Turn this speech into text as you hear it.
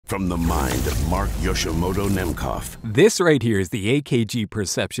From the mind of Mark Yoshimoto Nemkov. This right here is the AKG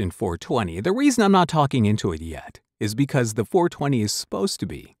Perception 420. The reason I'm not talking into it yet is because the 420 is supposed to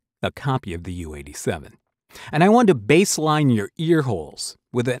be a copy of the u87. And I wanted to baseline your ear holes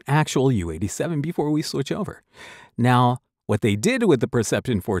with an actual u87 before we switch over. Now, what they did with the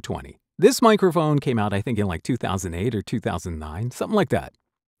Perception 420, this microphone came out, I think, in like 2008 or 2009, something like that.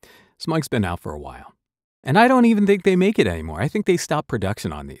 This mic's been out for a while. And I don't even think they make it anymore. I think they stopped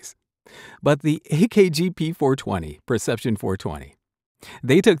production on these. But the AKG P420, Perception 420,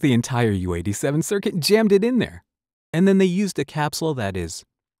 they took the entire u87 circuit and jammed it in there. And then they used a capsule that is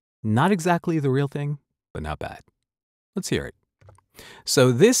not exactly the real thing, but not bad. Let's hear it.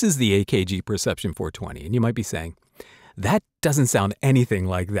 So this is the AKG Perception 420, and you might be saying, that doesn't sound anything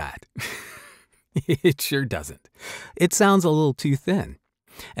like that. It sure doesn't. It sounds a little too thin.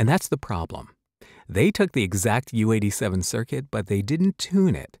 And that's the problem. They took the exact u87 circuit, but they didn't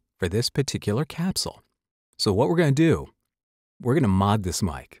tune it for this particular capsule. So what we're going to do, we're going to mod this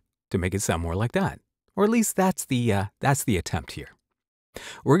mic to make it sound more like that. Or at least that's the attempt here.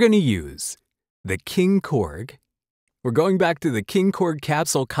 We're going to use the KingKorg. We're going back to the KingKorg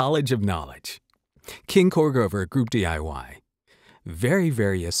Capsule College of Knowledge. KingKorg over at GroupDIY. Very,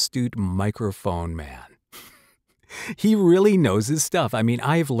 very astute microphone man. He really knows his stuff. I mean,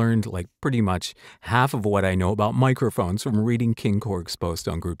 I've learned like pretty much half of what I know about microphones from reading KingKorg's post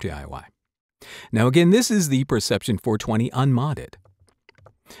on GroupDIY. Now again, this is the Perception 420 unmodded.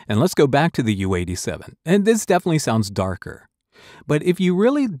 And let's go back to the u87. And this definitely sounds darker. But if you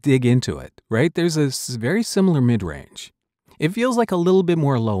really dig into it, right, there's a very similar mid-range. It feels like a little bit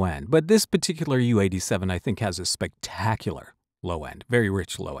more low end, but this particular u87 I think has a spectacular low end, very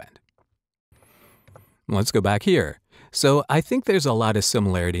rich low end. Let's go back here. So I think there's a lot of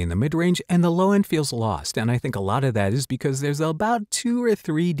similarity in the mid-range, and the low end feels lost. And I think a lot of that is because there's about 2 or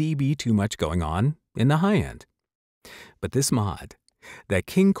 3 dB too much going on in the high end. But this mod that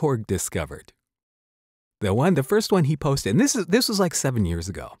KingKorg discovered, the first one he posted, and this was like 7 years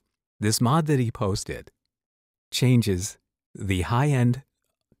ago. This mod that he posted changes the high-end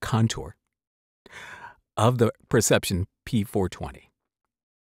contour of the Perception P420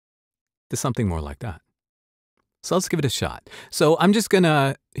 to something more like that. So let's give it a shot. So I'm just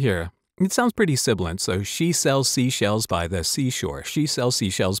gonna, here, it sounds pretty sibilant. So she sells seashells by the seashore. She sells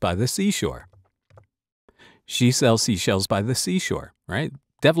seashells by the seashore. She sells seashells by the seashore, right?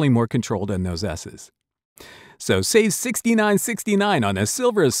 Definitely more controlled than those S's. So save $69.69 on a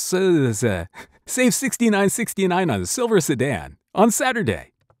silver, save $69.69 on a silver sedan on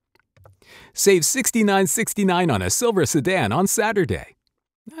Saturday. Save $69.69 on a silver sedan on Saturday.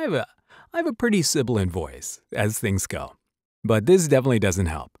 I have a pretty sibilant voice as things go, but this definitely doesn't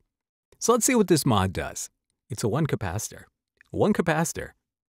help. So let's see what this mod does. It's a one capacitor, and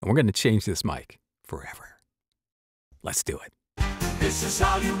we're going to change this mic forever. Let's do it. This is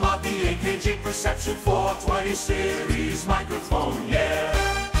how you mod the AKG Perception 420 series microphone, yeah.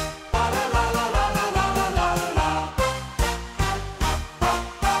 La la la la la la la la la.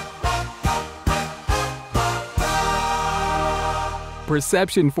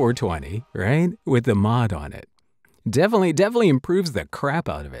 Perception 420, right? With the mod on it. Definitely improves the crap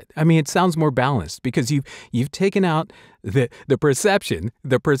out of it. I mean, it sounds more balanced because you've taken out the perception.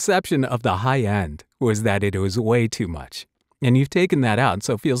 The perception of the high end was that it was way too much. And you've taken that out,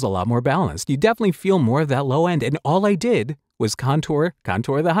 so it feels a lot more balanced. You definitely feel more of that low end, and all I did was contour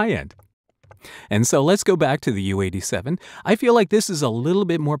the high end. And so let's go back to the u87. I feel like this is a little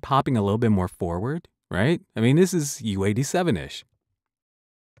bit more popping, a little bit more forward, right? I mean, this is u87-ish.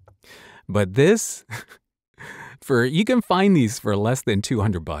 But this, you can find these for less than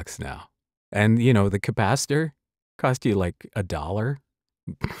 $200 now. And, you know, the capacitor cost you like $1.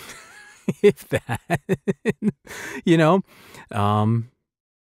 If that, you know,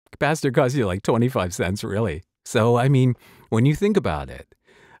 capacitor costs you like 25 cents, really. So, I mean, when you think about it,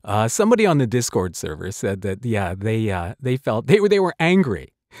 somebody on the Discord server said that, yeah, they felt they were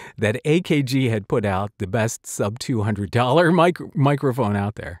angry that AKG had put out the best sub $200 microphone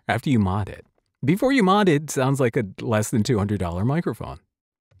out there after you mod it. Before you mod it, sounds like a less than $200 microphone.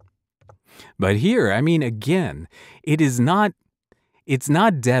 But here, I mean, again, it's not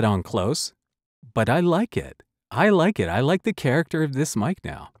dead on close, but I like it. I like the character of this mic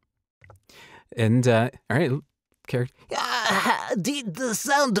now. And, all right, character. The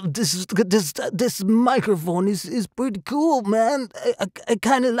sound of this microphone is pretty cool, man. I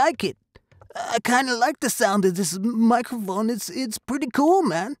kind of like it. I kind of like the sound of this microphone. It's pretty cool,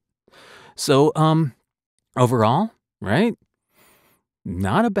 man. So, overall, right?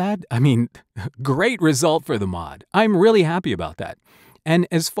 Not a bad, I mean, great result for the mod. I'm really happy about that. And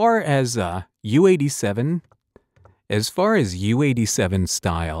as far as U87,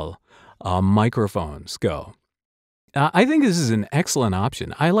 style microphones go, I think this is an excellent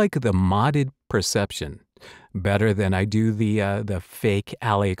option. I like the modded Perception better than I do the fake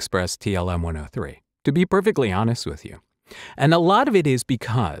AliExpress TLM103, to be perfectly honest with you. And a lot of it is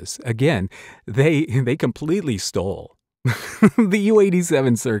because, again, they completely stole the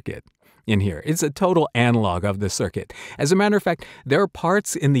U87 circuit in here. It's a total analog of the circuit. As a matter of fact, there are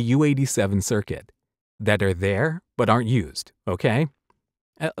parts in the U87 circuit that are there but aren't used, okay?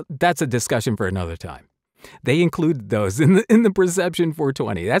 That's a discussion for another time. They include those in the Perception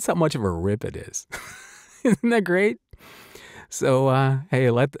 420. That's how much of a rip it is. Isn't that great? So, hey,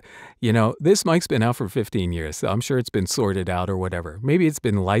 this mic's been out for 15 years, so I'm sure it's been sorted out or whatever. Maybe it's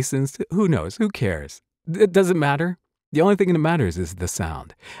been licensed. Who knows? Who cares? It doesn't matter. The only thing that matters is the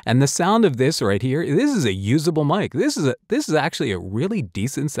sound. And the sound of this right here, this is a usable mic. This is actually a really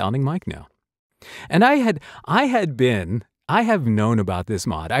decent sounding mic now. And I have known about this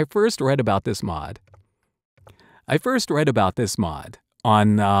mod. I first read about this mod on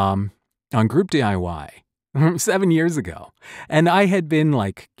GroupDIY 7 years ago. And I had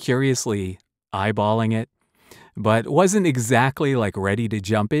been curiously eyeballing it, but wasn't exactly ready to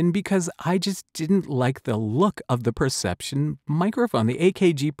jump in because I just didn't like the look of the Perception microphone. The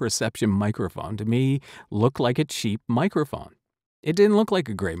AKG Perception microphone, to me, looked like a cheap microphone. It didn't look like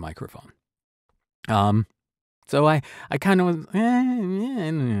a great microphone. So I kind of was, I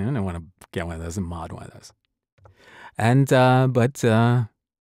don't want to get one of those and mod one of those. And, but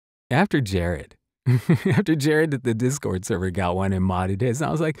after Jared at the Discord server got one and modded his, and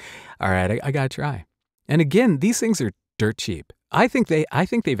I was like, all right, I gotta try. And again, these things are dirt cheap. I think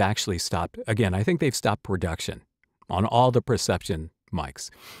they've actually stopped, again, I think they've stopped production on all the Perception mics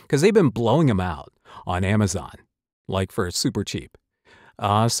because they've been blowing them out on Amazon, for super cheap.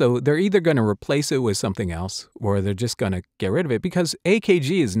 So they're either going to replace it with something else or they're just going to get rid of it because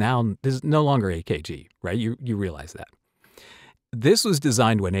AKG is no longer AKG, right? You realize that. This was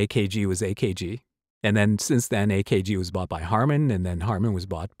designed when AKG was AKG. And then since then, AKG was bought by Harman, and then Harman was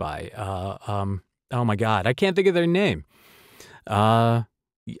bought by, oh my God, I can't think of their name. Come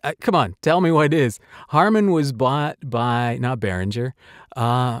on, tell me what it is. Harman was bought by, not Behringer.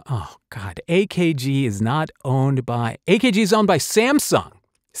 Oh God, AKG is owned by Samsung.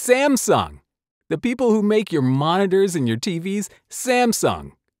 Samsung. The people who make your monitors and your TVs,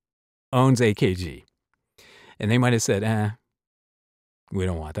 Samsung owns AKG. And they might have said, we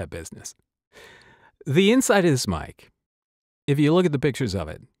don't want that business. The inside of this mic, if you look at the pictures of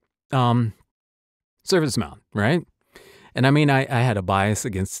it, surface mount, right? And I mean, I had a bias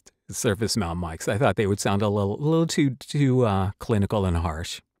against surface mount mics. I thought they would sound a little too clinical and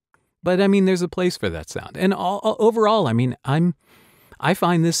harsh. But I mean, there's a place for that sound. And overall, I mean, I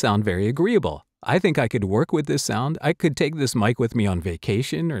find this sound very agreeable. I think I could work with this sound. I could take this mic with me on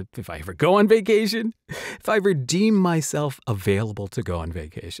vacation, or if I ever go on vacation, if I ever deem myself available to go on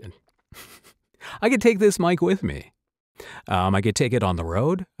vacation. I could take this mic with me. I could take it on the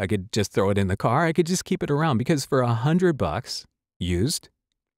road. I could just throw it in the car. I could just keep it around because for $100 used,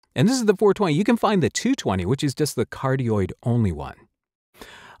 and this is the 420, you can find the 220, which is just the cardioid only one.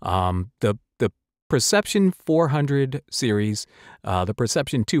 The Perception 400 series, the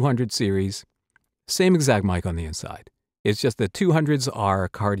Perception 200 series, same exact mic on the inside. It's just the 200s are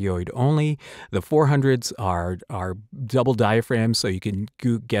cardioid only. The 400s are double diaphragm, so you can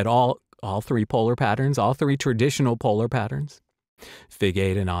get all three polar patterns, all three traditional polar patterns, Fig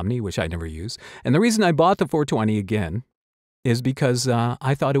 8 and Omni, which I never use. And the reason I bought the 420 again is because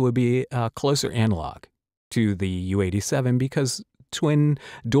I thought it would be a closer analog to the U87 because twin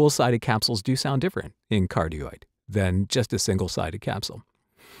dual-sided capsules do sound different in cardioid than just a single-sided capsule.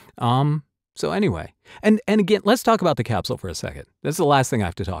 So anyway, and again, let's talk about the capsule for a second. That's the last thing I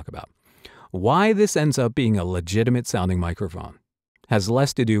have to talk about. Why this ends up being a legitimate sounding microphone has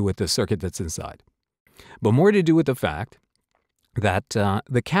less to do with the circuit that's inside, but more to do with the fact that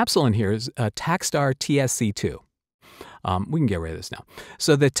the capsule in here is a Takstar TSC2. We can get rid of this now.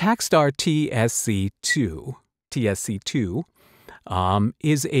 So the Takstar TSC2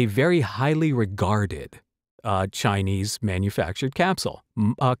 is a very highly regarded Chinese manufactured capsule,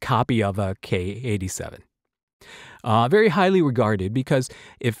 a copy of a K87. Very highly regarded because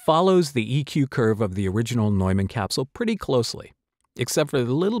it follows the EQ curve of the original Neumann capsule pretty closely, except for a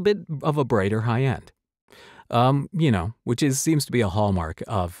little bit of a brighter high end, which seems to be a hallmark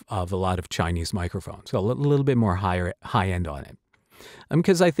of a lot of Chinese microphones, so a little bit more high end on it.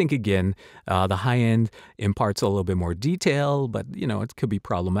 Because I think, again, the high end imparts a little bit more detail, but, it could be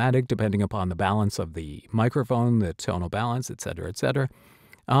problematic depending upon the balance of the microphone, the tonal balance, et cetera, et cetera.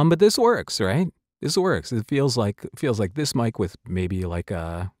 But this works, right? This works. It feels like this mic with maybe like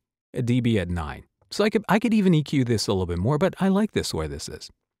a dB at 9. So I could even EQ this a little bit more, but I like this where this is.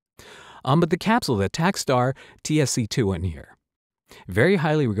 But the capsule, the Takstar TSC2 in here, very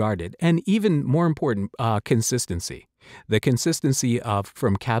highly regarded, and even more important, consistency. The consistency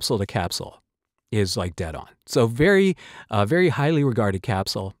from capsule to capsule is like dead on. So very highly regarded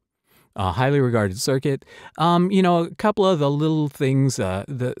capsule, highly regarded circuit. A couple of the little things,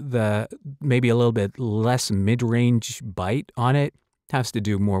 the maybe a little bit less mid-range bite on it has to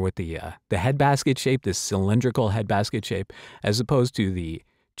do more with the head basket shape, this cylindrical head basket shape, as opposed to the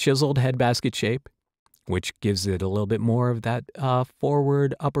chiseled head basket shape, which gives it a little bit more of that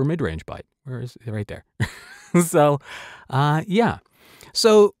forward upper mid-range bite. Where is it? Right there. So, yeah.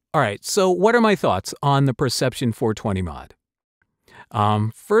 So, all right. So what are my thoughts on the Perception 420 mod?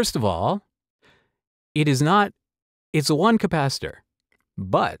 First of all, it's a one capacitor,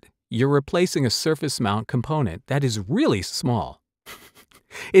 but you're replacing a surface mount component that is really small.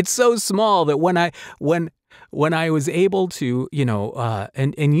 It's so small that when I was able to,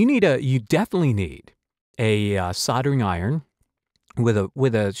 and you definitely need a soldering iron with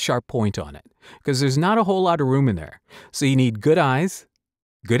a sharp point on it, because there's not a whole lot of room in there. So you need good eyes,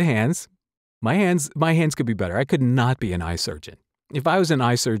 good hands. My hands could be better. I could not be an eye surgeon. If I was an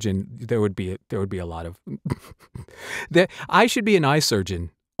eye surgeon, there would be a lot of I should be an eye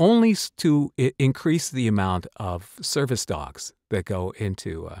surgeon only to increase the amount of service dogs that go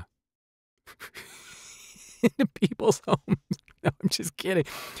into into people's homes. No, I'm just kidding.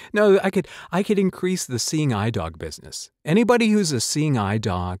 No, I could increase the seeing eye dog business. Anybody who's a seeing eye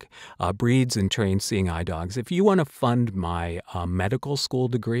dog, breeds and trains seeing eye dogs, if you want to fund my medical school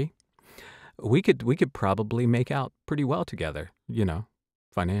degree, we could probably make out pretty well together,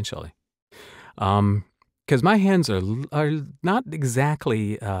 financially. Because my hands are not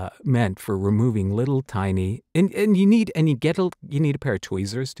exactly meant for removing little tiny, and you need a pair of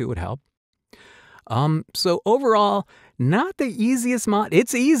tweezers too, would help. So overall, not the easiest mod.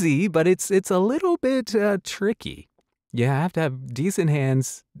 It's easy, but it's a little bit tricky. You have to have decent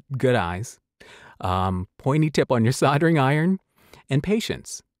hands, good eyes, pointy tip on your soldering iron, and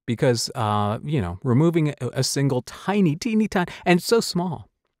patience. Because, removing a single teeny tiny, and it's so small.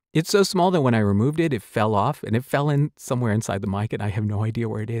 It's so small that when I removed it, it fell off, and it fell in somewhere inside the mic, and I have no idea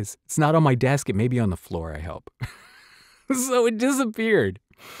where it is. It's not on my desk. It may be on the floor, I hope. So it disappeared.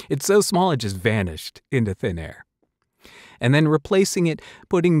 It's so small, it just vanished into thin air. And then replacing it,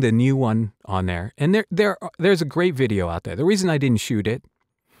 putting the new one on there. And there's a great video out there. The reason I didn't shoot it,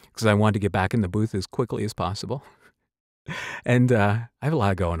 because I wanted to get back in the booth as quickly as possible. And I have a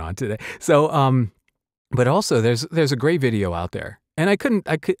lot going on today. So, but also there's a great video out there. And I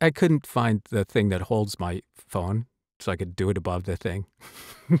couldn't find the thing that holds my phone, so I could do it above the thing,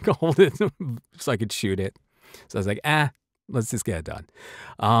 hold it so I could shoot it. So I was like, let's just get it done.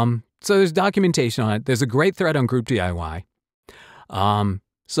 So there's documentation on it. There's a great thread on GroupDIY.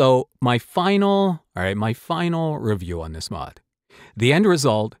 So my final review on this mod. The end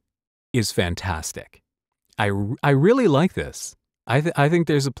result is fantastic. I really like this. I think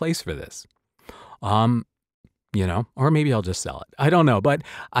there's a place for this. Or maybe I'll just sell it. I don't know, but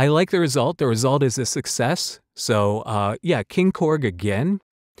I like the result. The result is a success. So, yeah, KingKorg again,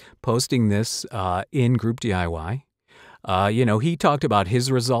 posting this in GroupDIY. He talked about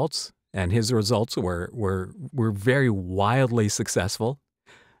his results, and his results were very wildly successful.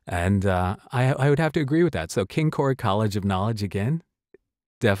 And I would have to agree with that. So KingKorg College of Knowledge again.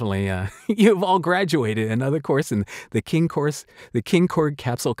 Definitely, you've all graduated another course in the KingKorg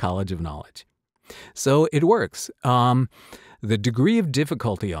Capsule College of Knowledge. So it works. The degree of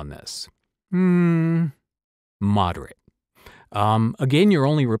difficulty on this, moderate. Again, you're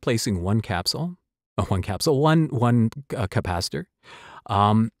only replacing one capacitor.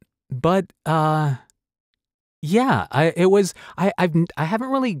 But yeah, I haven't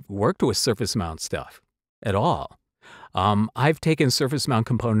really worked with surface mount stuff at all. I've taken surface mount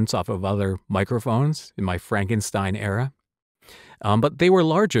components off of other microphones in my Frankenstein era. But they were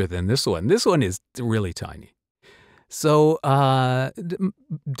larger than this one. This one is really tiny. So,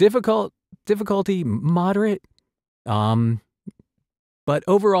 difficulty moderate. But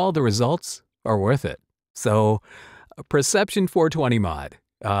overall, the results are worth it. So, Perception 420 mod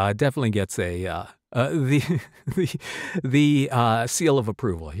definitely gets the seal of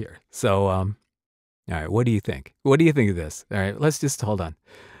approval here. So, all right, what do you think? What do you think of this? All right, let's just hold on.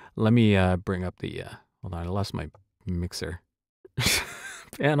 Let me bring up the. Hold on, I lost my mixer.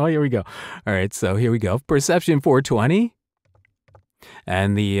 Panel, here we go. All right, so here we go. Perception 420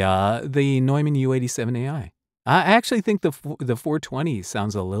 and the Neumann u87ai. I actually think the 420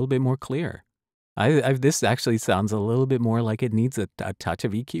 sounds a little bit more clear. This actually sounds a little bit more like it needs a touch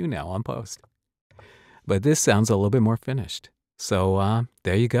of EQ now on post. But this sounds a little bit more finished. So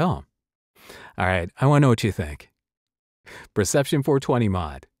there you go. All right, I want to know what you think. Perception 420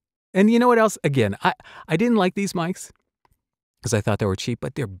 mod. And you know what else? Again, I didn't like these mics because I thought they were cheap,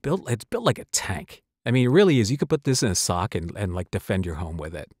 but it's built like a tank. I mean, it really is. You could put this in a sock and like defend your home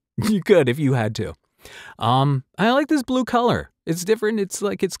with it. You could if you had to. I like this blue color. It's different.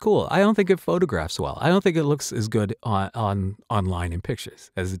 It's cool. I don't think it photographs well. I don't think it looks as good online in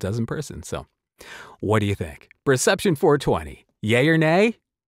pictures as it does in person. So what do you think? Perception 420, yay or nay?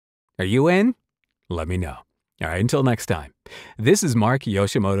 Are you in? Let me know. All right, until next time. This is Mark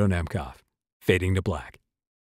Yoshimoto Nemkov, fading to black.